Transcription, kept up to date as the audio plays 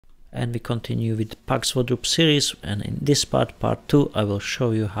And we continue with PAX wardrobe series, and in this part 2, I will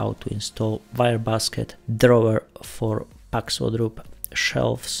show you how to install wire basket, drawer for PAX wardrobe,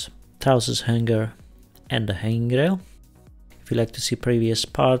 shelves, trousers hanger and the hanging rail. If you like to see previous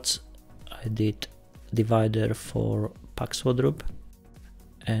parts, I did divider for PAX wardrobe.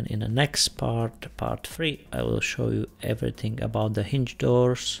 And in the next part 3, I will show you everything about the hinge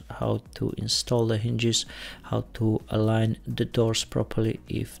doors, how to install the hinges, how to align the doors properly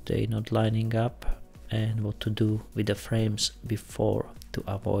if they're not lining up, and what to do with the frames before to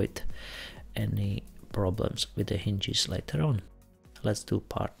avoid any problems with the hinges later on. Let's do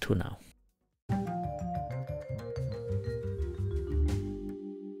part 2 now.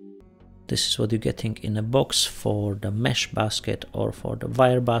 This is what you're getting in a box for the mesh basket or for the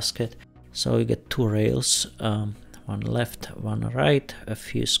wire basket. So you get 2 rails, one left, one right, a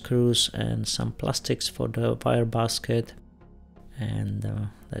few screws and some plastics for the wire basket, and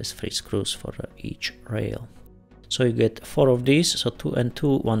there's 3 screws for each rail. So you get 4 of these, so 2 and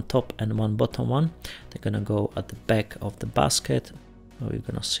 2, one top and one bottom one. They're gonna go at the back of the basket. So you're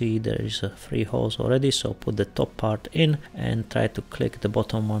gonna see there is 3 holes already, so put the top part in and try to click the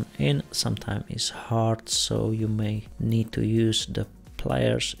bottom one in. Sometimes it's hard, so you may need to use the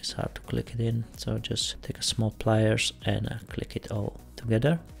pliers. It's hard to click it in, so just take a small pliers and click it all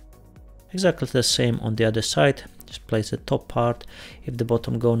together. Exactly the same on the other side. Just place the top part. If the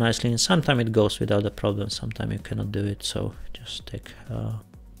bottom go nicely in, sometimes it goes without a problem, sometimes you cannot do it, so just take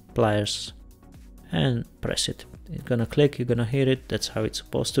pliers and press it. It's gonna click, you're gonna hear it, that's how it's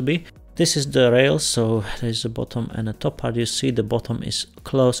supposed to be. This is the rail, so there's the bottom and the top part. You see the bottom is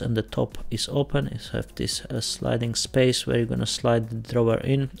closed and the top is open. You have this sliding space where you're gonna slide the drawer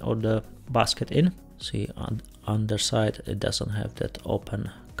in or the basket in. See on underside it doesn't have that open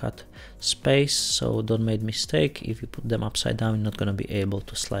cut space, so don't make mistake. If you put them upside down, you're not gonna be able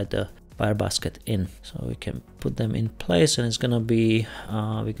to slide the wire basket in. So we can put them in place, and it's gonna be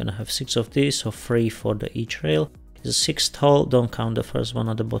we're gonna have 6 of these, so 3 for each rail. It's a 6th hole. Don't count the first one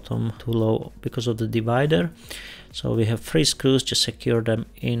at the bottom too low because of the divider. So we have 3 screws, just secure them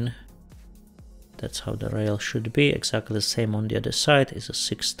in. That's how the rail should be. Exactly the same on the other side. It's a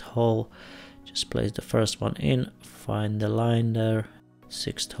 6th hole. Just place the first one in, find the line there,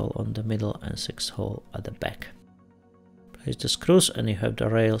 6th hole on the middle and 6th hole at the back. Place the screws and you have the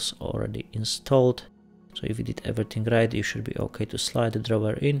rails already installed. So if you did everything right, you should be okay to slide the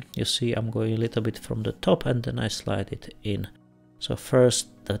drawer in. You see I'm going a little bit from the top and then I slide it in. So first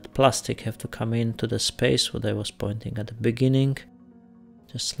that plastic have to come into the space what I was pointing at the beginning.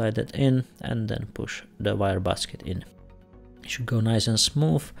 Just slide it in and then push the wire basket in. It should go nice and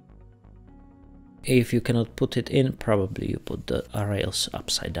smooth. If you cannot put it in, probably you put the rails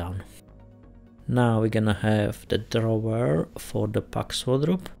upside down. Now we're gonna have the drawer for the PAX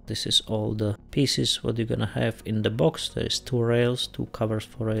wardrobe. This is all the pieces what you're gonna have in the box. There is 2 rails, 2 covers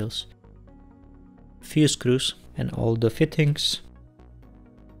for rails, few screws and all the fittings.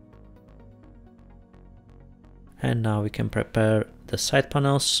 And now we can prepare the side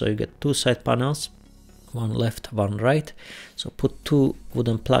panels. So you get 2 side panels, one left, one right. So put 2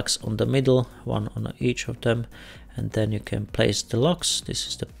 wooden plugs on the middle, one on each of them, and then you can place the locks. This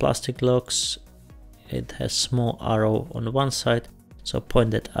is the plastic locks. It has small arrow on one side, so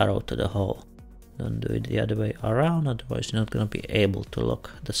point that arrow to the hole. Don't do it the other way around, otherwise you're not going to be able to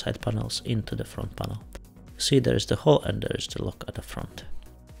lock the side panels into the front panel. See, there's the hole and there's the lock at the front.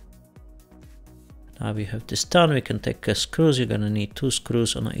 Now we have this done, we can take screws. You're going to need 2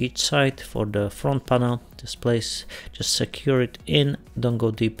 screws on each side for the front panel. Just secure it in, don't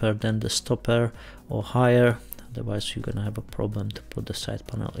go deeper than the stopper or higher. Otherwise you're gonna have a problem to put the side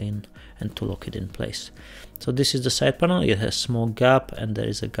panel in and to lock it in place. So this is the side panel. It has small gap and there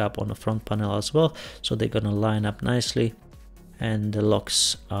is a gap on the front panel as well. So they're gonna line up nicely and the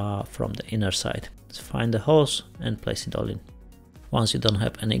locks are from the inner side. So find the holes and place it all in. Once you don't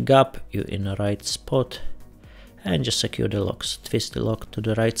have any gap, you're in the right spot and just secure the locks. Twist the lock to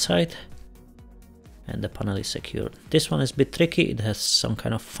the right side and the panel is secured. This one is a bit tricky. It has some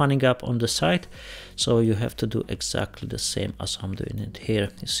kind of funny gap on the side, so you have to do exactly the same as I'm doing it here.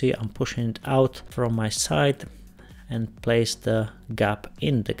 You see I'm pushing it out from my side and place the gap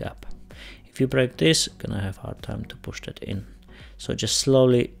in the gap. If you break this, you're gonna have a hard time to push that in. So just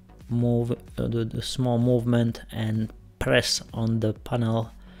slowly move, do the small movement and press on the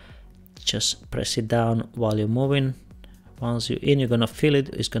panel. Just press it down while you're moving. Once you're in, you're gonna feel it.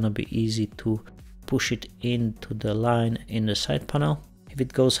 It's gonna be easy to push it into the line in the side panel. If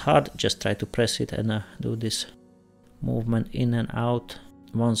it goes hard, just try to press it and do this movement in and out.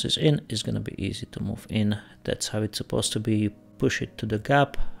 Once it's in, it's gonna be easy to move in. That's how it's supposed to be. You push it to the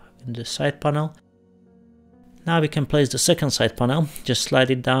gap, in the side panel. Now we can place the second side panel. Just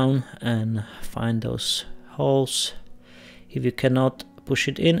slide it down and find those holes. If you cannot push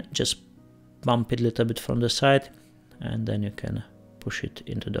it in, just bump it a little bit from the side and then you can push it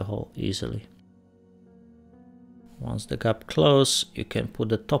into the hole easily. Once the gap closes, you can put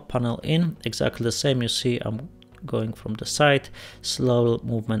the top panel in. Exactly the same. You see I'm going from the side, slow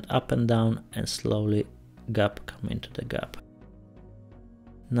movement up and down, and slowly gap come into the gap.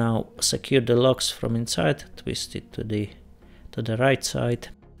 Now secure the locks from inside, twist it to the right side,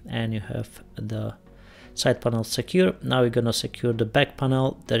 and you have the side panel secure. Now we're gonna secure the back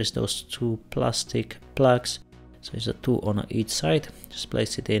panel. There is those two plastic plugs, so it's a two on each side. Just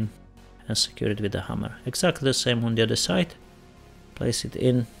place it in and secure it with a hammer. Exactly the same on the other side. Place it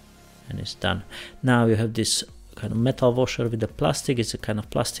in and it's done. Now you have this kind of metal washer with the plastic. It's a kind of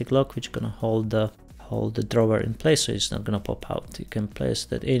plastic lock which is gonna hold the drawer in place, so it's not gonna pop out. You can place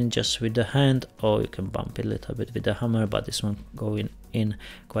that in just with the hand, or you can bump it a little bit with the hammer, but this one going in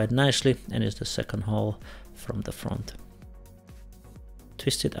quite nicely, and it's the second hole from the front.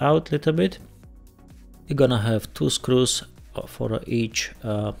 Twist it out a little bit. You're gonna have two screws for each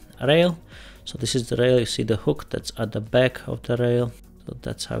rail. So this is the rail. You see the hook that's at the back of the rail, so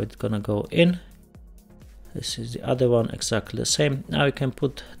that's how it's gonna go in. This is the other one, exactly the same. Now you can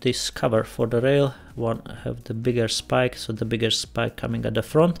put this cover for the rail. One have the bigger spike, so the bigger spike coming at the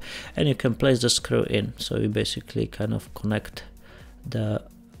front, and you can place the screw in. So you basically kind of connect the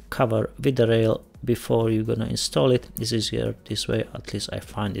cover with the rail before you're gonna install it. It's easier this way, at least I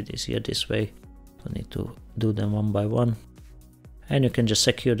find it easier this way. You need to do them one by one. And you can just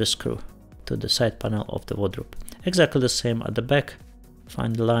secure the screw to the side panel of the wardrobe. Exactly the same at the back.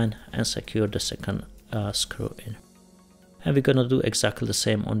 Find the line and secure the second screw in. And we're gonna do exactly the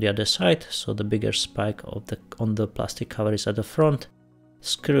same on the other side. So the bigger spike on the plastic cover is at the front.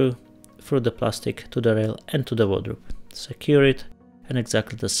 Screw through the plastic to the rail and to the wardrobe. Secure it, and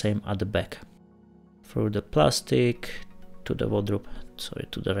exactly the same at the back. Through the plastic to the wardrobe, sorry,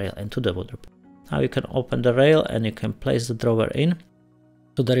 to the rail and to the wardrobe. Now you can open the rail and you can place the drawer in.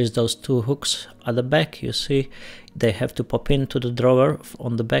 So there is those two hooks at the back. You see they have to pop into the drawer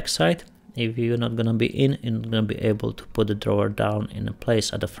on the back side. If you're not gonna be in, you're not gonna be able to put the drawer down in a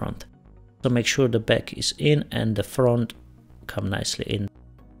place at the front. So make sure the back is in and the front come nicely in.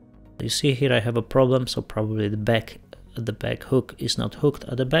 You see here I have a problem, so probably the back hook is not hooked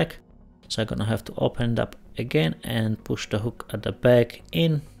at the back. So I'm gonna have to open it up again and push the hook at the back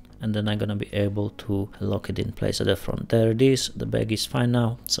in, and then I'm gonna be able to lock it in place at the front. There it is, the bag is fine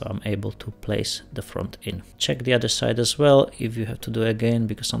now, so I'm able to place the front in. Check the other side as well if you have to do it again,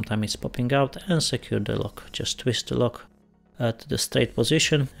 because sometimes it's popping out, and secure the lock. Just twist the lock to the straight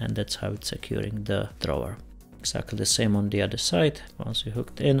position, and that's how it's securing the drawer. Exactly the same on the other side. Once you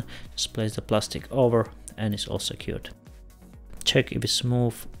hooked in, just place the plastic over and it's all secured. Check if it's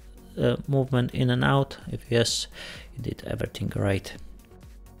smooth movement in and out. If yes, you did everything right.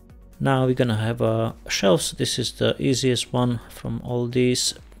 Now we're gonna have shelves. This is the easiest one from all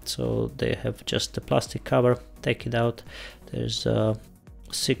these. So they have just the plastic cover. Take it out. There's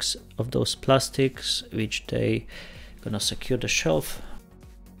 6 of those plastics which they gonna secure the shelf.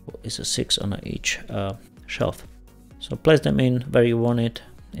 It's a 6 on each shelf. So place them in where you want it.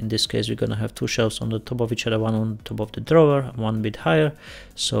 In this case we're gonna have 2 shelves on the top of each other, one on top of the drawer, one bit higher,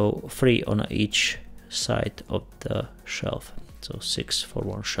 so 3 on each side of the shelf, so 6 for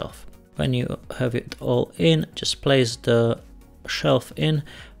one shelf. When you have it all in, just place the shelf in,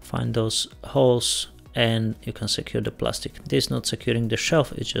 find those holes, and you can secure the plastic. This is not securing the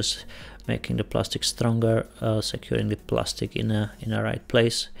shelf, it's just making the plastic stronger, securing the plastic in a right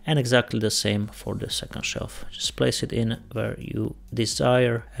place. And exactly the same for the second shelf. Just place it in where you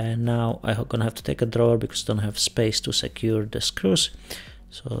desire. And now I'm gonna have to take a drawer because I don't have space to secure the screws.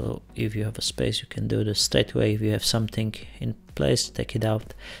 So if you have a space, you can do this straight away. If you have something in place, take it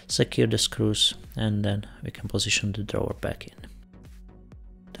out, secure the screws, and then we can position the drawer back in.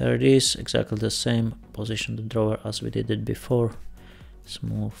 There it is, exactly the same. Position the drawer as we did it before.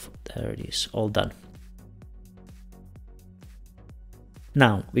 Smooth, there it is, all done.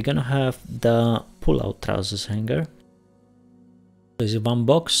 Now we're gonna have the pull-out trousers hanger. There's one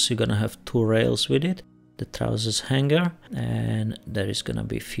box, you're gonna have 2 rails with it. The trousers hanger, and there is gonna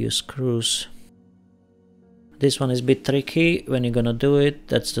be a few screws. This one is a bit tricky when you're gonna do it.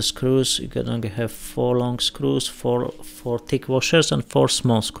 That's the screws. You're gonna have 4 long screws, 4 thick washers, and 4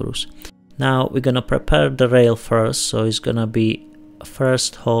 small screws. Now we're gonna prepare the rail first, so it's gonna be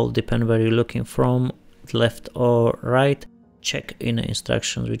first hole, depending where you're looking from, left or right. check in the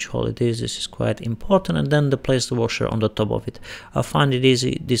instructions which hole it is. This is quite important, and then place the washer on the top of it. I find it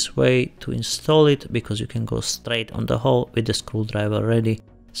easy this way to install it because you can go straight on the hole with the screwdriver ready,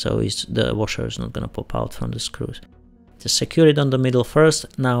 so the washer is not going to pop out from the screws. Just secure it on the middle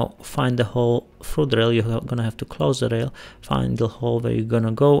first. Now find the hole through the rail. You're going to have to close the rail, find the hole where you're going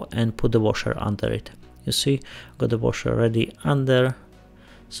to go and put the washer under it. You see, got the washer ready under,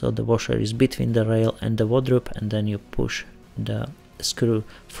 so the washer is between the rail and the wardrobe, and then you push the screw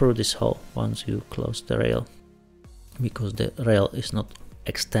through this hole once you close the rail, because the rail is not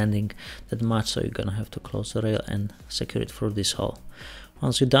extending that much, so you're gonna have to close the rail and secure it through this hole.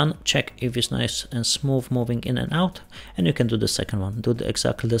 Once you're done, check if it's nice and smooth moving in and out, and you can do the second one. Do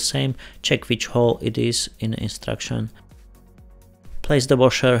exactly the same, check which hole it is in the instruction, place the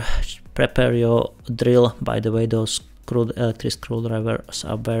washer, prepare your drill. By the way, those electric screwdrivers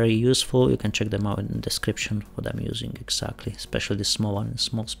are very useful. You can check them out in the description what I'm using exactly, especially the small one in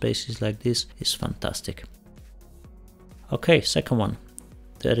small spaces like this is fantastic. Okay, second one,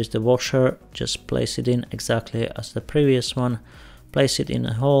 there is the washer. Just place it in exactly as the previous one, place it in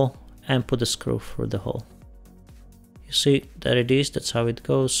a hole and put the screw through the hole. You see, there it is, that's how it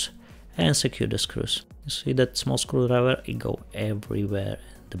goes, and secure the screws. You see that small screwdriver, it go everywhere.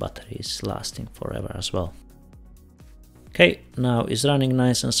 The battery is lasting forever as well. Okay, now it's running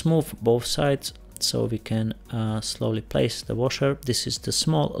nice and smooth both sides, so we can slowly place the washer. This is the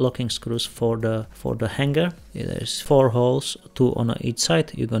small locking screws for the hanger. There's 4 holes, 2 on each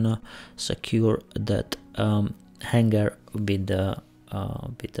side. You're gonna secure that hanger with the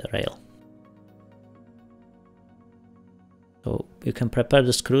rail. So you can prepare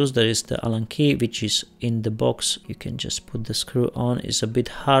the screws. There is the Allen key which is in the box. You can just put the screw on. It's a bit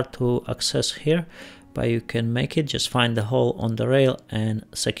hard to access here, but you can make it. Just find the hole on the rail and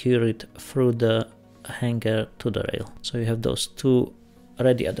secure it through the hanger to the rail. So you have those 2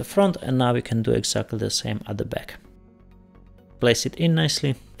 ready at the front, and now we can do exactly the same at the back. Place it in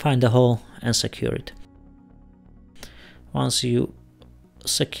nicely, find the hole and secure it. Once you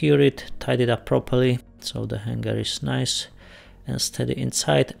secure it, tidy it up properly so the hanger is nice and steady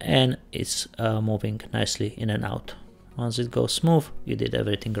inside, and it's moving nicely in and out. Once it goes smooth, you did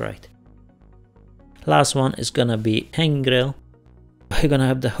everything right. Last one is gonna be hanging rail. You're gonna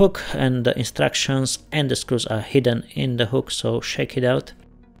have the hook, and the instructions and the screws are hidden in the hook, so shake it out.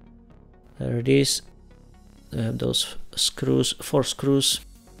 There it is. You have those screws, 4 screws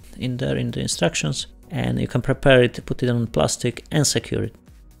in there in the instructions, and you can prepare it, put it on plastic and secure it.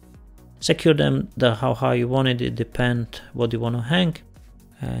 Secure them how high you want it depends what you want to hang,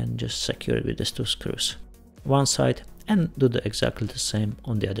 and just secure it with these 2 screws. One side, and do exactly the same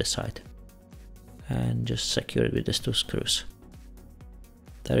on the other side. And just secure it with these 2 screws.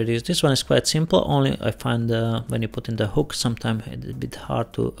 There it is. This one is quite simple, only I find when you put in the hook sometimes it's a bit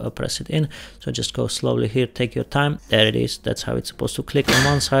hard to press it in, so just go slowly here, take your time. There it is. That's how it's supposed to click on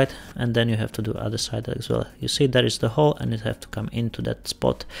one side, and then you have to do other side as well. You see there is the hole, and it have to come into that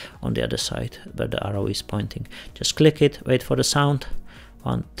spot on the other side where the arrow is pointing. Just click it, wait for the sound,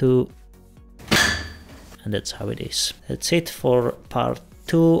 1, 2, and that's how it is. That's it for part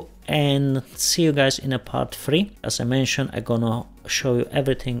 2, and see you guys in a part 3. As I mentioned, I'm gonna show you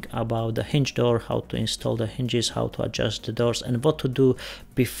everything about the hinge door, how to install the hinges, how to adjust the doors, and what to do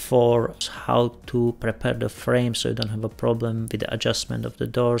before, how to prepare the frame so you don't have a problem with the adjustment of the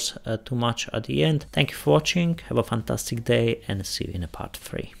doors too much at the end. Thank you for watching, have a fantastic day, and see you in a part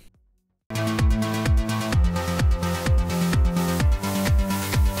 3.